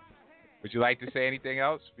same. Would you like to say anything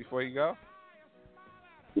else before you go?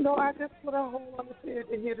 No, I just put a whole other here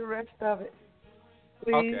to hear the rest of it.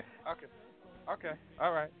 Please. Okay.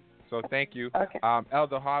 All right. So thank you. Okay.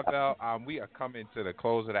 Elder Harvell, we are coming to the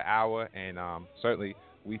close of the hour, and certainly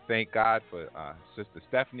we thank God for Sister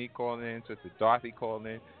Stephanie calling in, Sister Dorothy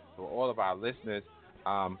calling in, for all of our listeners.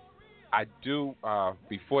 I do,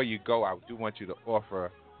 before you go, I do want you to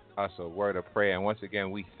offer us a word of prayer. And once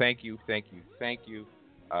again, we thank you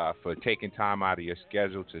for taking time out of your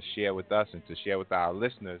schedule to share with us and to share with our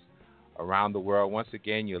listeners around the world. Once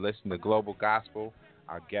again, you're listening to Global Gospel.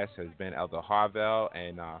 Our guest has been Elder Harvell,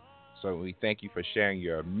 and so we thank you for sharing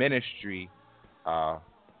your ministry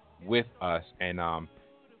with us. And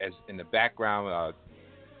as in the background,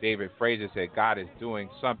 David Fraser said, God is doing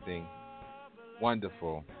something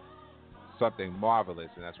wonderful, something marvelous,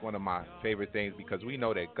 and that's one of my favorite things, because we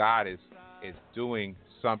know that God is doing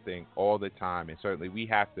something all the time, and certainly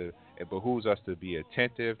it behooves us to be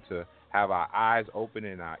attentive, to have our eyes open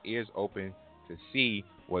and our ears open to see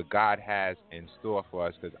what God has in store for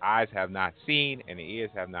us, because eyes have not seen and the ears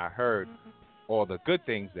have not heard all the good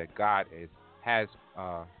things that God has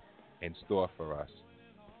in store for us.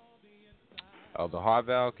 Elder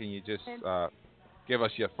Harvell, can you just give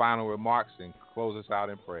us your final remarks and close us out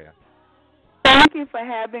in prayer? Thank you for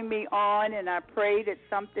having me on, and I pray that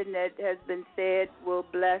something that has been said will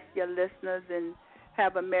bless your listeners and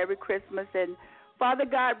have a Merry Christmas. And Father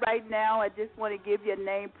God, right now, I just want to give your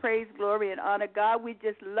name praise, glory, and honor. God, we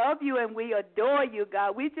just love you and we adore you,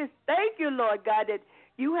 God. We just thank you, Lord God, that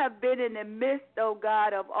you have been in the midst, oh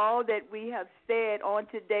God, of all that we have said on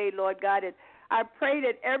today, Lord God. And I pray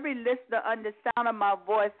that every listener under the sound of my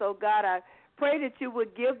voice, oh God, I pray that you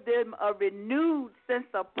would give them a renewed sense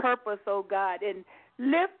of purpose, oh God, and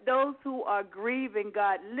lift those who are grieving,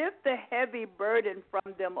 God. Lift the heavy burden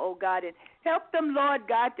from them, oh God, and help them, Lord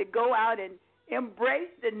God, to go out and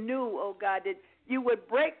embrace the new, oh God, that you would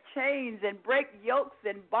break chains and break yokes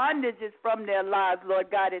and bondages from their lives, Lord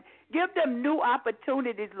God, and give them new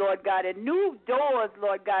opportunities, Lord God, and new doors,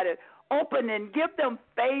 Lord God, and open and give them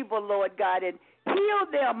favor, Lord God, and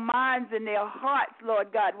heal their minds and their hearts, Lord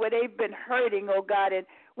God, where they've been hurting, oh God. And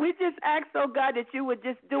we just ask, oh God, that you would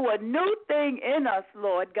just do a new thing in us,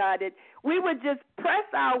 Lord God, that we would just press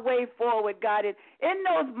our way forward, God. And in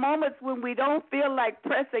those moments when we don't feel like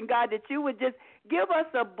pressing, God, that you would just give us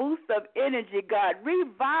a boost of energy, God.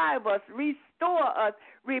 Revive us, restore us,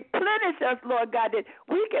 replenish us, Lord God, that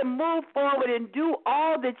we can move forward and do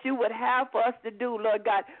all that you would have for us to do, Lord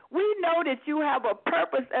God. We know that you have a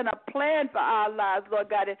purpose and a plan for our lives, Lord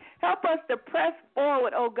God, and help us to press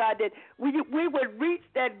forward, oh God, that we would reach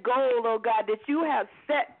that goal, oh God, that you have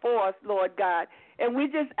set for us, Lord God. And we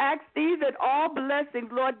just ask these and all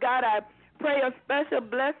blessings, Lord God. I pray a special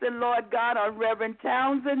blessing, Lord God, on Reverend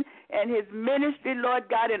Townsend and his ministry, Lord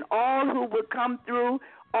God, and all who would come through,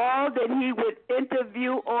 all that he would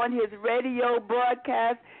interview on his radio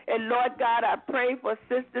broadcast. And, Lord God, I pray for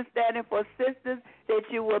Sisters Standing for Sisters, that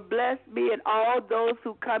you will bless me and all those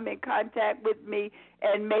who come in contact with me.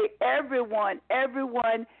 And may everyone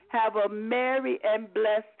have a merry and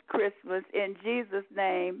blessed Christmas. In Jesus'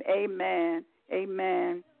 name, amen.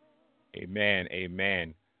 Amen. Amen.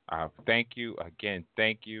 Amen. Thank you again.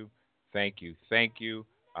 Thank you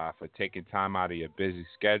for taking time out of your busy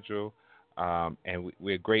schedule. And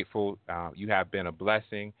we're grateful. You have been a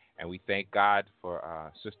blessing, and we thank God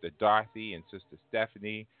for Sister Dorothy and Sister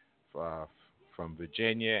Stephanie from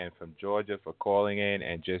Virginia and from Georgia for calling in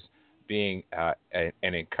and just being an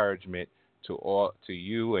encouragement to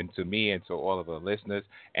you and to me and to all of the listeners.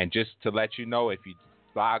 And just to let you know, if you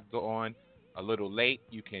logged on a little late,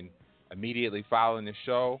 you can immediately follow the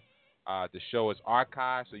show The show is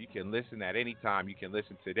archived, so you can listen at any time. You can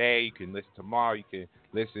listen today, you can listen tomorrow, you can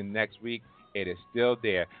listen next week. It is still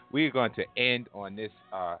there. We're going to end on this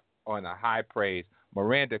on a high praise.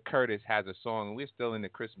 Miranda Curtis has a song. We're still in the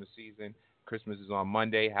Christmas season. Christmas is on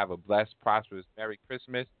Monday. Have a blessed, prosperous, Merry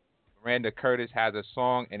Christmas. Miranda Curtis has a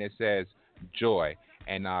song, and it says joy.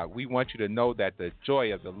 And we want you to know that the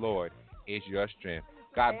joy of the Lord is your strength.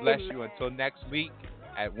 God bless you until next week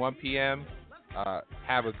at 1 p.m.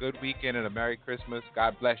 Have a good weekend and a Merry Christmas.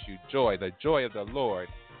 God bless you. Joy, the joy of the Lord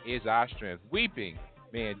is our strength. Weeping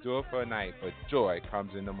may endure for a night, but joy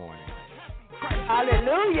comes in the morning.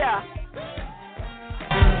 Hallelujah.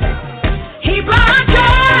 He brought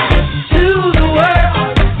joy to the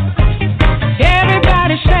world.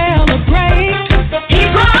 Everybody celebrate. He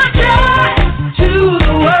brought joy to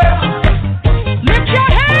the world. Lift your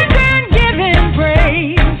hands and give him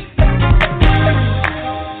praise.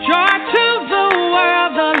 Joy to the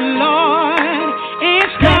world, the Lord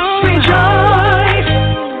is come. Rejoice.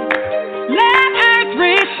 Let earth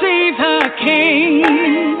receive her King.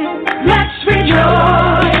 Let's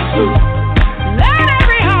rejoice. Let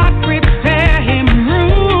every heart prepare him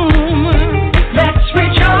room. Let's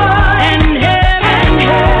rejoice. And heaven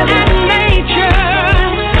and nature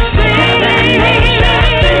sing.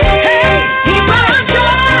 He brought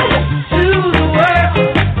joy to the world.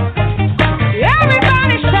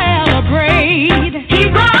 Everybody celebrate. He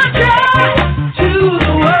brought joy to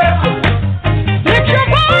the world. Lift your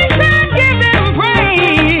voice and give him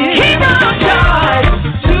praise. He brought joy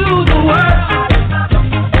to the world.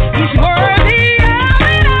 He's worthy of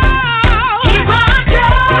it all. He brought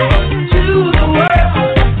joy to the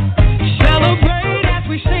world. Celebrate as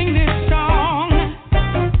we sing this song.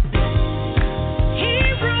 He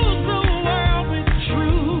rules the world with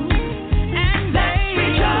truth and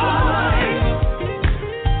rejoice.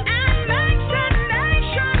 And makes the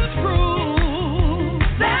nations prove.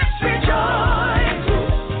 Let's rejoice.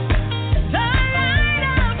 The light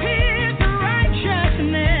of his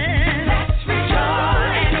righteousness. Let's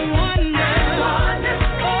rejoice. And wonder.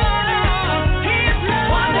 Oh, his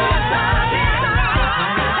love.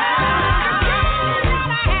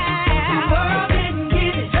 The world didn't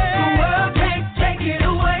give it. The world can't take it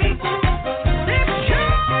away. This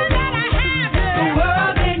joy that I have. The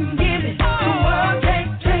world didn't give it. The world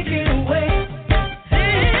can't take it away.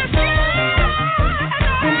 This joy.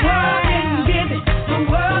 The world didn't give it. The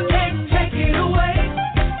world can't take it away.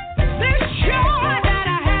 This joy that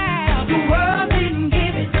I have. The world didn't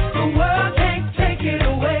give it. The world can't take it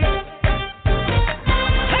away.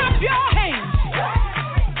 Clap your hands.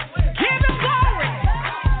 Give him glory.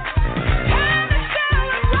 Time to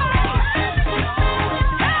celebrate.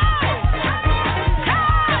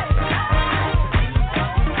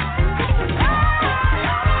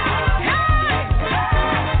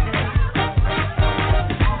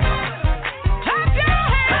 Clap your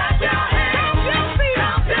hands.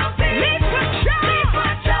 Stomp your feet. Leap for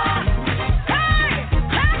joy. Hey,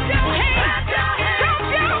 clap your hands. Stomp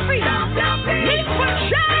your feet. Leap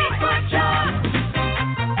for joy.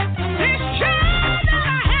 This joy that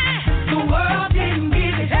I have. The world didn't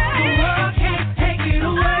give it. The world can't take it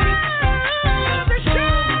away. The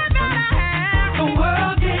joy that I have. The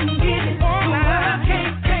world didn't give it. The world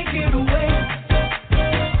can't take it away.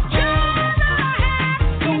 Joy that I have.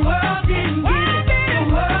 The world didn't give it. The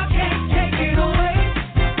world can't take it away.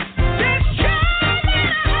 This joy that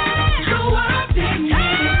I have. The world didn't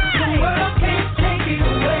give it. The world can't take it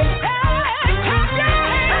away. Clap your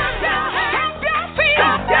hands.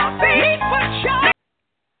 Stomp your feet. Leap for joy.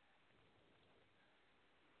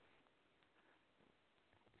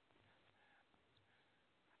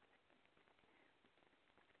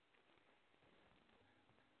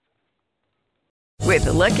 With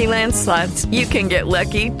the Lucky Land Slots, you can get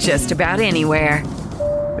lucky just about anywhere.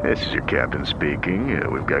 This is your captain speaking.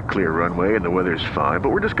 We've got clear runway and the weather's fine, but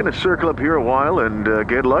we're just going to circle up here a while and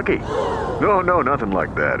get lucky. No, nothing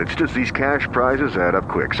like that. It's just these cash prizes add up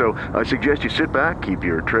quick. So I suggest you sit back, keep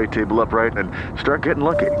your tray table upright, and start getting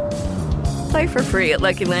lucky. Play for free at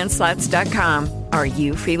LuckyLandSlots.com. Are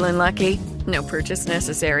you feeling lucky? No purchase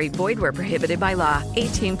necessary. Void where prohibited by law.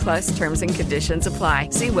 18+ terms and conditions apply.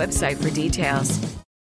 See website for details.